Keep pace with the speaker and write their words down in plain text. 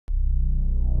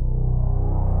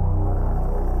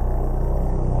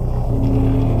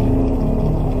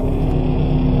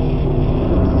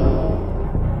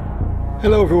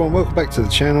Hello everyone, welcome back to the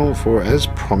channel for, as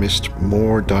promised,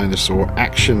 more dinosaur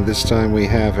action. This time we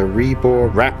have a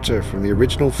Rebor Raptor from the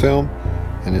original film,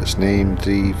 and it's named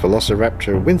the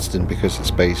Velociraptor Winston because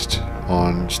it's based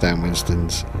on Stan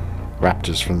Winston's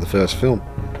Raptors from the first film.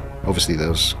 Obviously there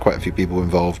was quite a few people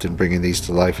involved in bringing these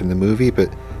to life in the movie,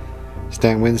 but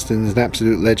Stan Winston's an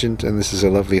absolute legend, and this is a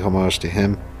lovely homage to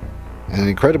him. An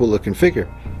incredible looking figure,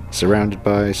 surrounded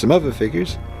by some other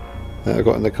figures that I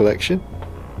got in the collection.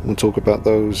 We'll talk about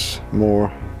those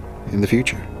more in the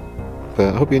future.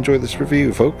 But I hope you enjoyed this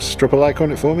review, folks. Drop a like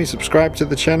on it for me, subscribe to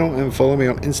the channel, and follow me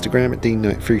on Instagram at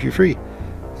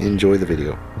DeanKnight333. Enjoy the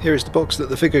video. Here is the box that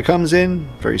the figure comes in.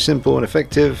 Very simple and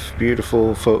effective.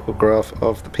 Beautiful photograph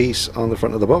of the piece on the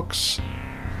front of the box.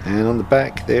 And on the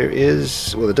back there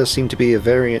is, well, there does seem to be a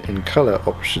variant in color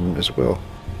option as well.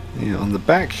 Yeah, on the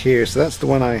back here, so that's the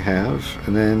one I have.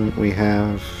 And then we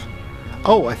have,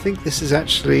 oh, I think this is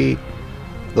actually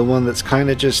the one that's kind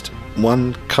of just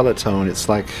one color tone. It's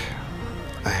like,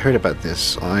 I heard about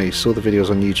this, I saw the videos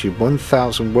on YouTube,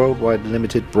 1000 worldwide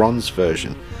limited bronze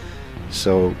version.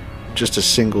 So just a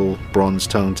single bronze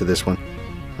tone to this one.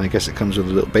 I guess it comes with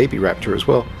a little baby raptor as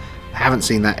well. I haven't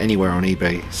seen that anywhere on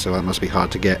eBay, so that must be hard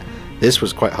to get. This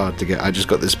was quite hard to get. I just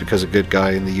got this because a good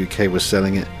guy in the UK was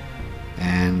selling it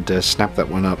and snapped that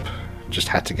one up. Just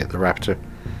had to get the raptor.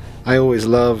 I always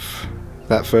love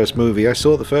that first movie. I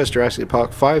saw the first Jurassic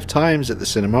Park 5 times at the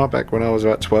cinema back when I was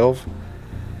about 12.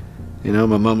 You know,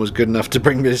 my mum was good enough to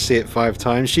bring me to see it 5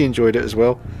 times. She enjoyed it as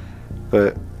well.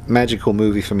 But magical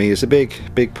movie for me is a big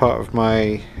part of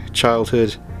my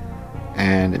childhood,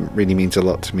 and it really means a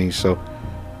lot to me. So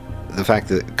the fact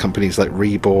that companies like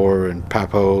Rebor and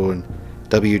Papo and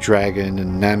W Dragon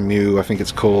and Nammu, I think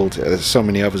it's called, there's so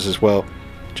many others as well,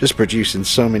 just producing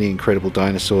so many incredible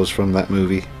dinosaurs from that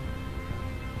movie.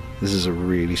 This is a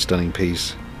really stunning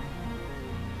piece.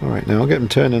 Alright, now I'll get them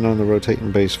turning on the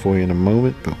rotating base for you in a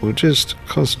moment, but we'll just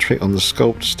concentrate on the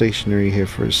sculpt stationary here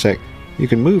for a sec. You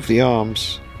can move the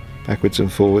arms backwards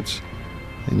and forwards,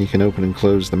 and you can open and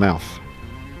close the mouth.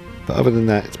 But other than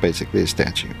that, it's basically a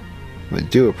statue. I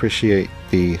do appreciate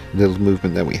the little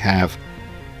movement that we have,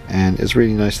 and it's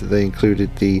really nice that they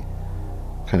included the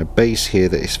kind of base here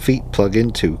that his feet plug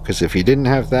into, because if he didn't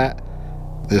have that,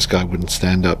 this guy wouldn't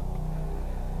stand up.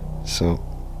 So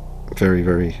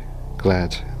very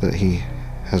glad that he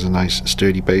has a nice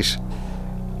sturdy base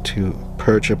to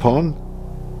perch upon.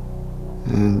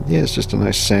 And yeah, it's just a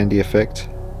nice sandy effect.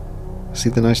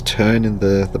 See the nice turn in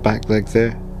the back leg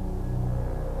there?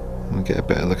 I'll get a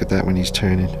better look at that when he's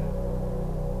turning.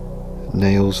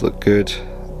 Nails look good,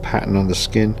 pattern on the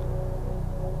skin,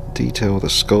 detail, the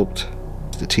sculpt.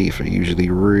 The teeth are usually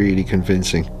really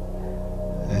convincing,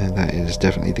 and that is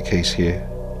definitely the case here.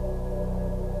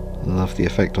 Love the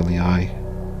effect on the eye.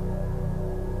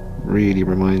 Really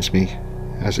reminds me,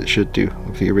 as it should do,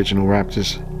 of the original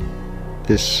Raptors.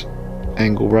 This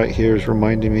angle right here is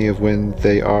reminding me of when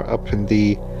they are up in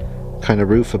the kind of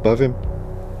roof above him,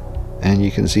 and you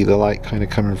can see the light kind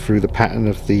of coming through the pattern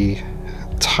of the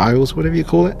tiles, whatever you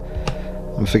call it.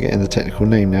 I'm forgetting the technical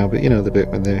name now, but you know, the bit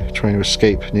when they're trying to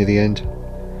escape near the end,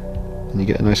 and you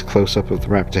get a nice close-up of the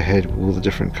raptor head with all the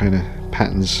different kind of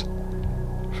patterns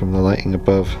from the lighting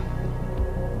above.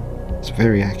 It's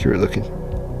very accurate looking.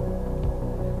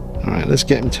 Alright, let's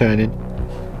get him turning,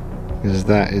 because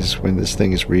that is when this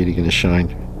thing is really going to shine.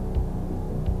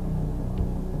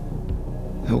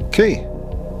 Okay,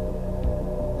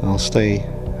 I'll stay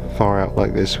far out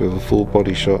like this with a full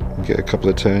body shot and get a couple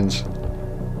of turns,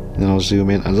 and I'll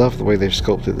zoom in. I love the way they've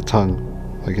sculpted the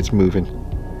tongue, like it's moving.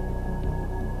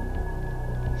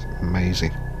 It's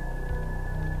amazing.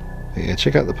 But yeah,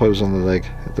 check out the pose on the leg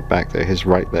at the back there, his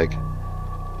right leg.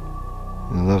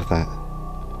 I love that.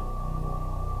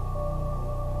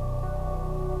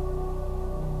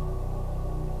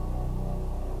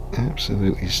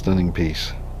 Absolutely stunning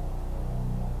piece.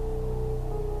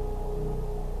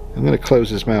 I'm going to close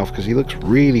his mouth because he looks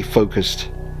really focused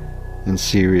and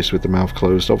serious with the mouth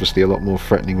closed. Obviously a lot more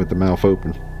threatening with the mouth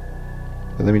open.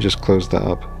 But let me just close that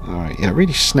up. Alright, yeah, it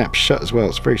really snaps shut as well.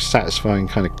 It's a very satisfying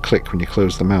kind of click when you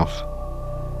close the mouth.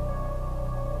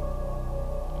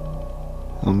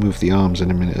 I'll move the arms in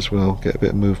a minute as well, get a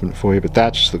bit of movement for you, but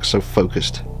that just looks so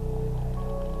focused.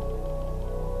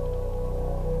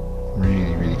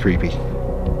 Really creepy.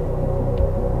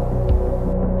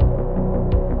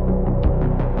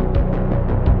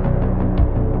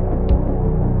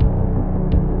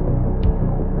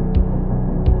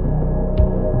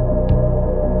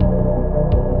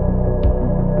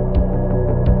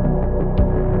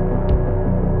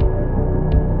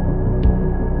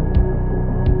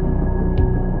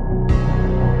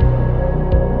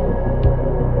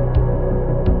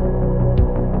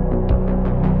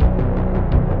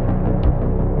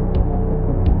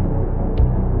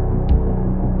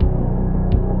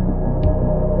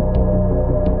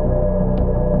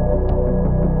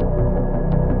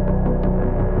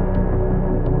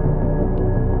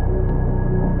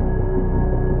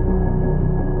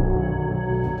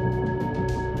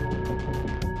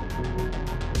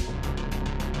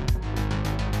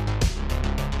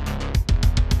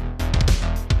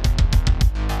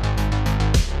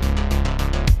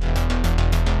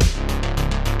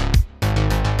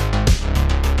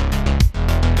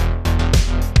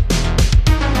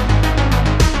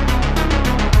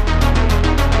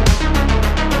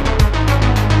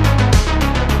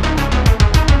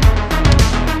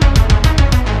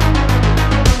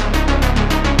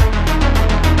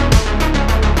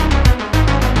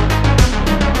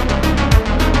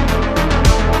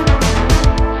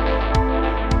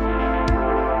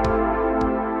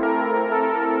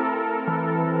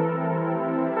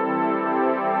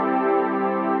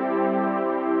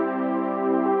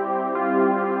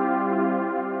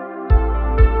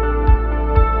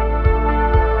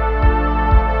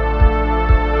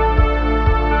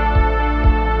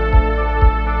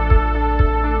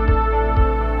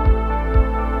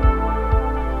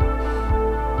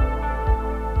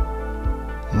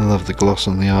 love the gloss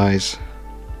on the eyes.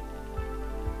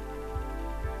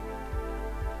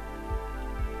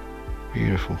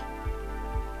 Beautiful.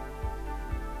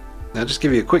 Now just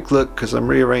give you a quick look, because I'm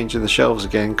rearranging the shelves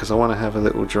again because I want to have a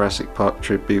little Jurassic Park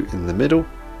tribute in the middle.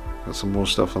 Got some more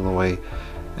stuff on the way,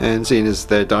 and seeing as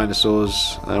they're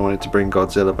dinosaurs, I wanted to bring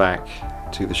Godzilla back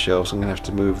to the shelves. I'm going to have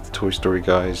to move the Toy Story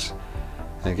guys,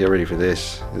 and get ready for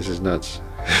this. This is nuts.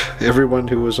 Everyone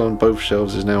who was on both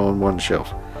shelves is now on one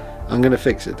shelf. I'm going to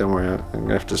fix it, don't worry. I'm going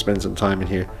to have to spend some time in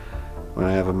here when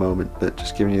I have a moment, but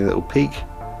just giving you a little peek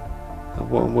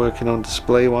of what I'm working on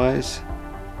display wise.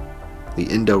 The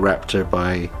Indoraptor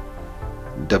by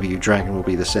W Dragon will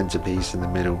be the centerpiece in the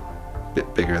middle, a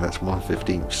bit bigger, that's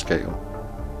 1/15 scale,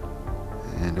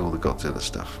 and all the Godzilla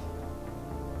stuff.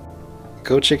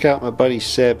 Go check out my buddy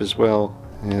Seb as well.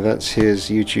 Yeah, that's his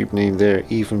YouTube name there,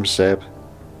 Even Seb,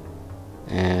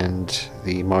 and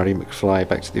the Marty McFly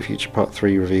Back to the Future Part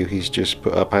 3 review he's just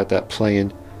put up. I had that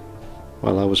playing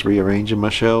while I was rearranging my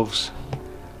shelves.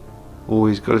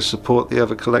 Always got to support the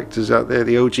other collectors out there,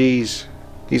 the OGs.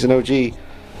 He's an OG.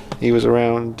 He was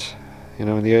around, you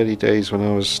know, in the early days when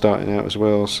I was starting out as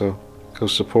well. So go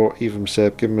support Even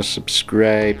Seb. Give him a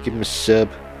subscribe. Give him a sub.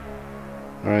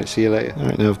 Alright, see you later.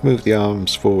 Alright, now I've moved the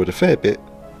arms forward a fair bit.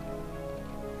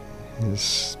 I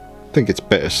think it's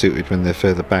better suited when they're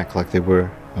further back like they were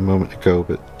a moment ago,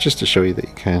 but just to show you that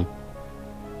you can.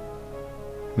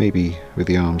 Maybe with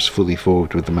the arms fully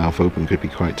forward with the mouth open could be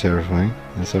quite terrifying.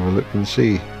 Let's have a look and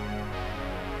see.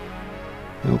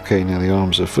 Okay, now the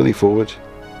arms are fully forward,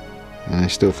 and I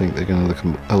still think they're going to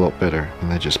look a lot better when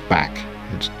they're just back.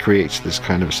 It creates this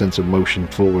kind of a sense of motion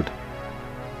forward.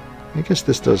 I guess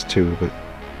this does too, but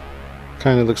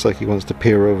kind of looks like he wants to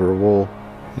peer over a wall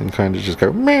and kind of just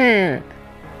go meh.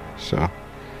 So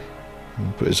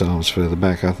I'll put his arms further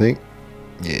back, I think.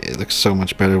 Yeah, it looks so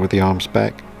much better with the arms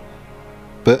back,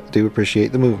 but I do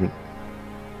appreciate the movement.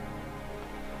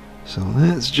 So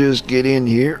let's just get in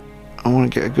here. I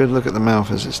want to get a good look at the mouth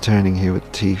as it's turning here with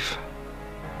the teeth.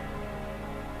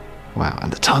 Wow,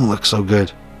 and the tongue looks so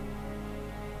good.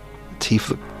 The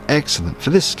teeth look excellent for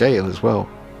this scale as well.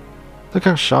 Look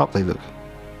how sharp they look.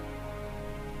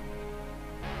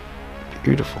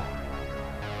 Beautiful.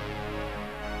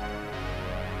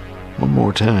 One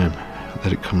more time.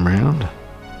 Let it come round.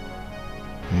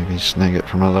 Maybe snag it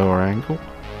from a lower angle.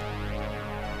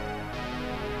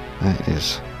 That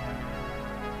is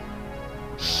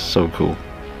so cool.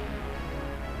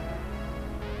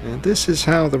 And this is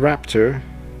how the Raptor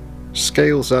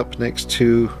scales up next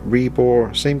to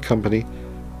Rebor, same company,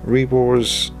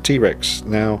 Rebor's T-Rex.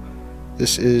 Now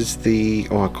this is the,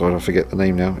 oh god, I forget the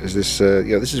name now. Is this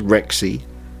yeah, this is Rexy,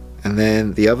 and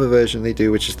then the other version they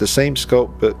do, which is the same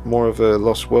sculpt but more of a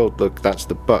Lost World look, that's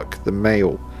the Buck, the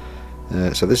male.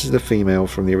 So this is the female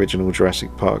from the original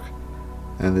Jurassic Park,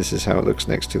 and this is how it looks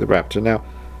next to the Raptor. Now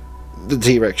the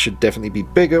T-Rex should definitely be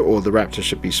bigger, or the Raptor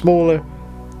should be smaller.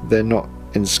 They're not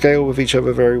in scale with each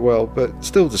other very well, but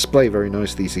still display very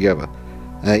nicely together.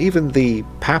 Even the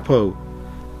Papo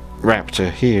Raptor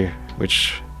here,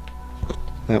 which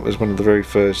that was one of the very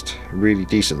first really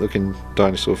decent looking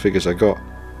dinosaur figures I got.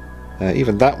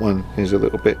 Even that one is a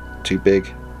little bit too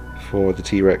big for the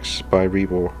T-Rex by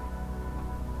Rebor.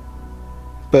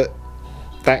 But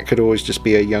that could always just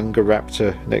be a younger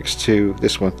Raptor next to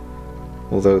this one.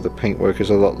 Although the paintwork is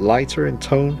a lot lighter in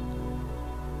tone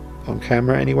on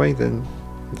camera anyway than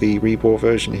the Rebor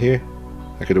version here.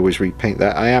 I could always repaint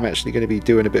that. I am actually going to be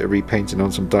doing a bit of repainting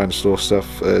on some dinosaur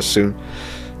stuff soon,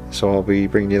 so I'll be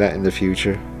bringing you that in the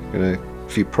future. Got a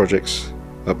few projects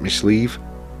up my sleeve.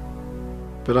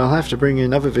 But I'll have to bring you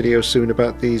another video soon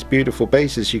about these beautiful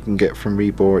bases you can get from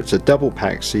Rebor. It's a double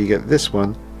pack, so you get this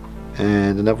one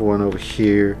and another one over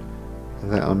here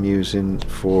that I'm using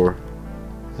for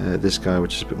this guy,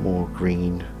 which is a bit more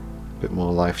green, a bit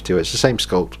more life to it. It's the same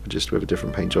sculpt, but just with a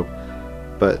different paint job.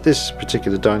 But this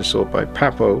particular dinosaur by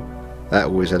Papo, that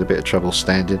always had a bit of trouble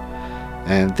standing.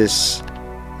 And this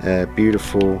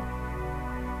beautiful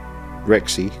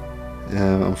Rexy,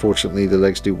 unfortunately the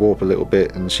legs do warp a little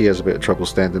bit, and she has a bit of trouble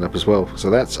standing up as well. So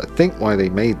that's, I think, why they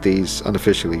made these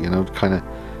unofficially, you know, kind of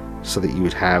so that you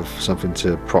would have something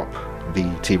to prop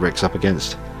the T-Rex up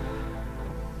against.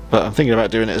 But I'm thinking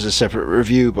about doing it as a separate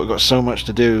review, but I've got so much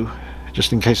to do,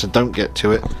 just in case I don't get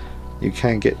to it. You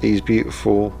can get these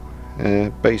beautiful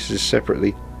bases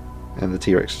separately, and the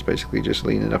T-Rex is basically just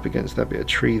leaning up against that bit of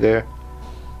tree there.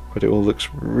 But it all looks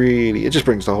really, it just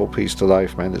brings the whole piece to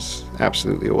life, man. It's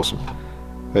absolutely awesome.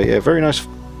 But yeah, very nice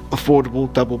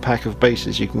affordable double pack of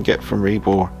bases you can get from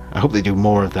Rebor. I hope they do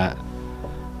more of that.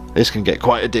 This can get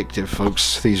quite addictive,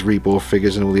 folks. These Rebor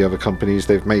figures and all the other companies,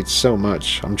 they've made so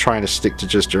much. I'm trying to stick to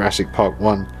just Jurassic Park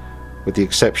 1, with the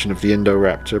exception of the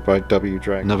Indoraptor by W.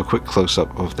 Dragon. Another quick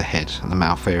close-up of the head and the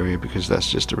mouth area, because that's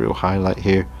just a real highlight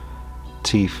here.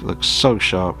 Teeth look so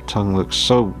sharp, tongue looks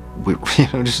so, you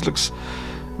know, just looks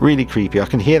really creepy. I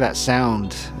can hear that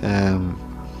sound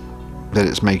that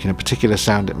it's making, a particular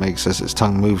sound it makes as its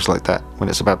tongue moves like that when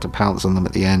it's about to pounce on them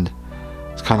at the end.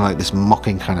 It's kind of like this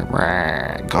mocking kind of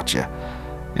gotcha.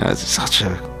 You know, it's such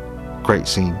a great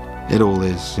scene. It all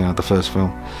is, you know, the first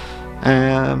film.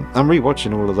 I'm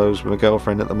rewatching all of those with my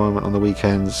girlfriend at the moment on the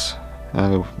weekends.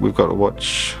 We've got to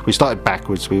watch. We started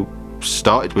backwards. We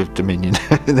started with Dominion,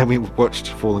 and then we watched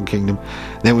Fallen Kingdom.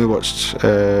 Then we watched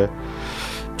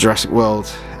Jurassic World,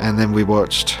 and then we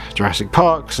watched Jurassic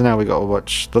Park. So now we got to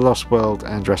watch The Lost World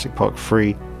and Jurassic Park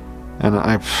 3. And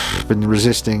I've been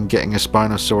resisting getting a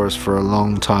Spinosaurus for a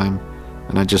long time,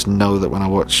 and I just know that when I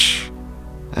watch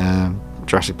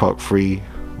Jurassic Park 3,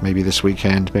 maybe this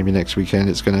weekend, maybe next weekend,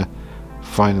 it's gonna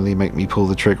finally make me pull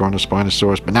the trigger on a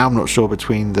Spinosaurus. But now I'm not sure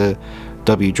between the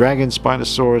W. Dragon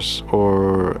Spinosaurus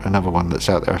or another one that's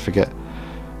out there, I forget.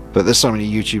 But there's so many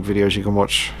YouTube videos you can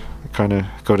watch, kind of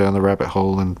go down the rabbit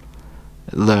hole and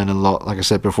learn a lot. Like I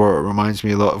said before, it reminds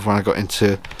me a lot of when I got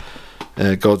into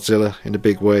Godzilla in a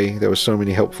big way. There were so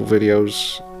many helpful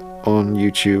videos on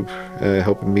YouTube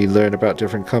helping me learn about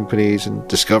different companies and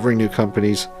discovering new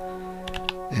companies,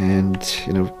 and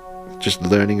you know, just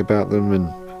learning about them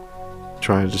and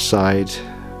trying to decide.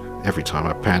 Every time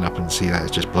I pan up and see that,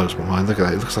 it just blows my mind. Look at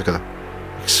that, it looks like a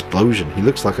explosion. He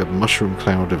looks like a mushroom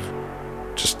cloud of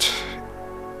just,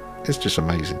 it's just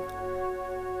amazing.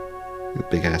 The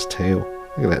big ass tail,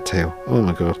 look at that tail, oh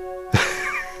my god.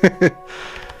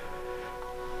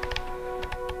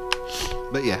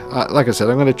 But yeah, like I said,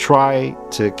 I'm going to try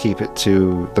to keep it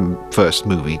to the first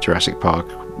movie, Jurassic Park.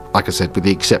 Like I said, with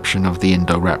the exception of the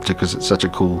Indoraptor, because it's such a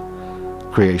cool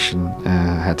creation.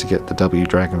 I had to get the W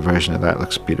Dragon version of that. It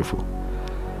looks beautiful.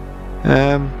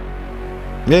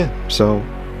 Yeah, so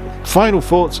final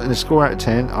thoughts and a score out of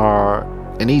 10 are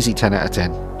an easy 10 out of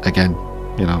 10. Again,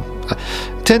 you know,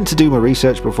 I tend to do my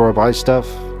research before I buy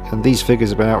stuff, and these figures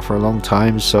have been out for a long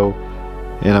time, so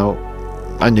you know,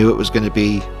 I knew it was going to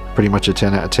be pretty much a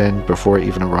 10 out of 10 before it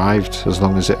even arrived, as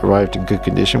long as it arrived in good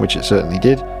condition, which it certainly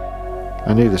did.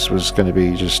 I knew this was going to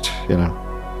be just, you know,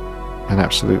 an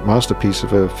absolute masterpiece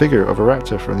of a figure of a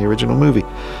raptor from the original movie.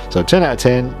 So 10 out of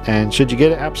 10, and should you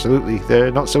get it? Absolutely. They're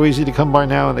not so easy to come by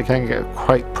now, and they can get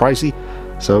quite pricey,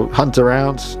 so hunt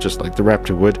around just like the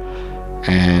Raptor would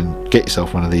and get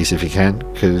yourself one of these if you can,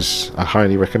 because I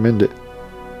highly recommend it.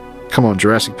 Come on,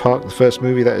 Jurassic Park, the first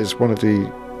movie, that is one of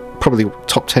the probably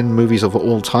top 10 movies of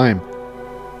all time.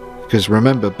 Because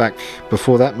remember, back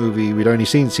before that movie, we'd only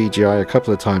seen CGI a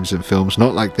couple of times in films,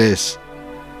 not like this.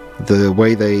 The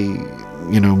way they,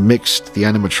 you know, mixed the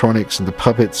animatronics and the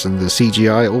puppets and the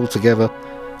CGI all together,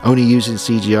 only using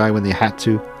CGI when they had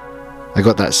to. I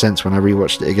got that sense when I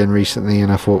rewatched it again recently,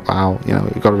 and I thought, wow, you know,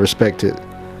 you've got to respect it.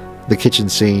 The kitchen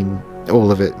scene,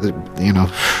 all of it, you know,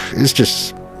 it's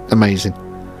just amazing.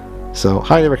 So,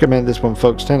 highly recommend this one,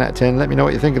 folks. 10 out of 10. Let me know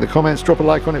what you think in the comments. Drop a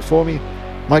like on it for me.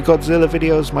 My Godzilla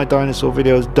videos, my dinosaur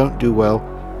videos don't do well.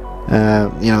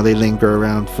 You know, they linger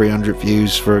around 300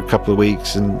 views for a couple of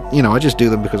weeks, and, you know, I just do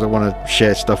them because I want to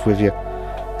share stuff with you.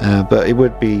 But it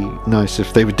would be nice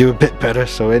if they would do a bit better,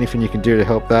 so anything you can do to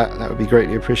help that would be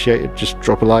greatly appreciated. Just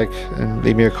drop a like and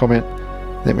leave me a comment.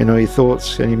 Let me know your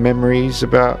thoughts, any memories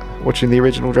about watching the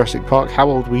original Jurassic Park. How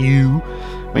old were you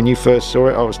when you first saw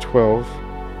it? I was 12.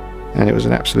 And it was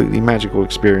an absolutely magical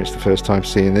experience the first time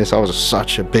seeing this. I was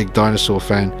such a big dinosaur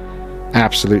fan,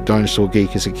 absolute dinosaur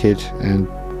geek as a kid, and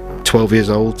 12 years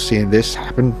old, seeing this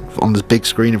happen on this big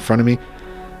screen in front of me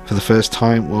for the first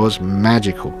time was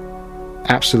magical.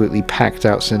 Absolutely packed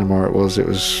out cinema it was. It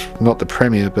was not the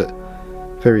premiere, but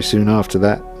very soon after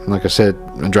that. And like I said,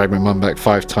 I dragged my mum back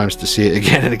 5 times to see it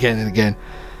again and again and again,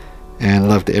 and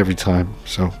loved it every time.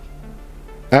 So,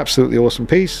 absolutely awesome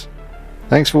piece.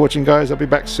 Thanks for watching, guys. I'll be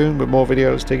back soon with more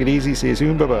videos. Take it easy. See you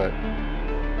soon. Bye-bye.